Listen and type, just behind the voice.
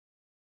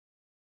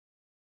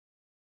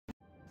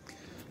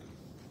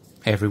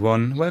Hey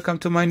everyone, welcome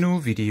to my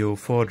new video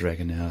for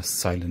DragonHeir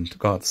Silent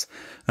Gods.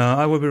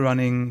 I will be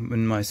running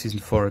in my Season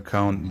 4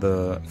 account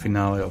the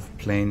finale of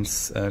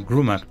Plains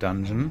Grumag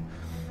dungeon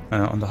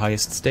on the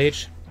highest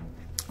stage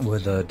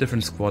with a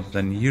different squad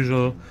than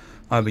usual.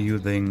 I'll be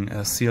using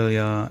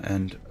Celia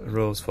and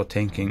Rose for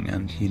tanking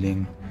and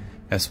healing,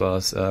 as well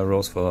as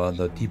Rose for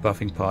the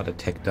debuffing part,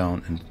 attack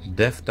down and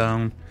death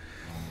down.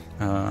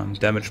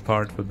 Damage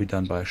part will be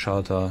done by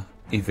Shalta,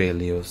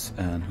 Evelius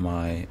and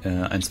my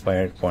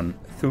inspired one,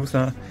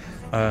 Thutha.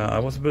 I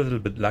was a little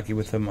bit lucky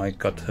with him. I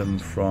got him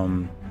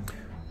from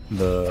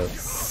the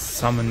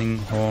Summoning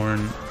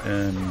Horn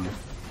in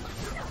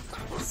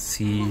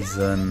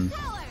Season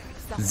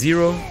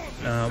 0,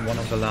 one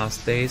of the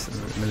last days,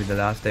 maybe the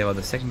last day or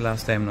the second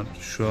last day, I'm not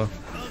sure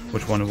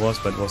which one it was,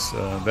 but it was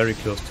very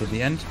close to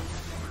the end.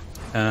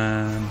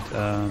 And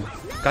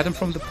got him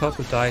from the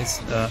purple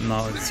dice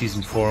now in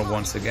Season 4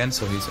 once again,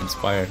 so he's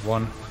inspired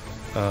 1.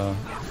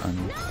 And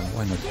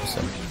why not use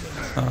him?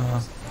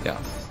 Yeah,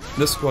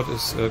 this squad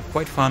is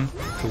quite fun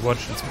to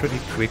watch. It's pretty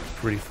quick,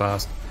 pretty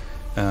fast,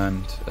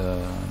 and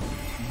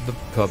the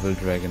purple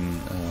dragon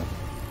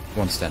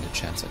won't stand a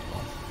chance at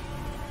all.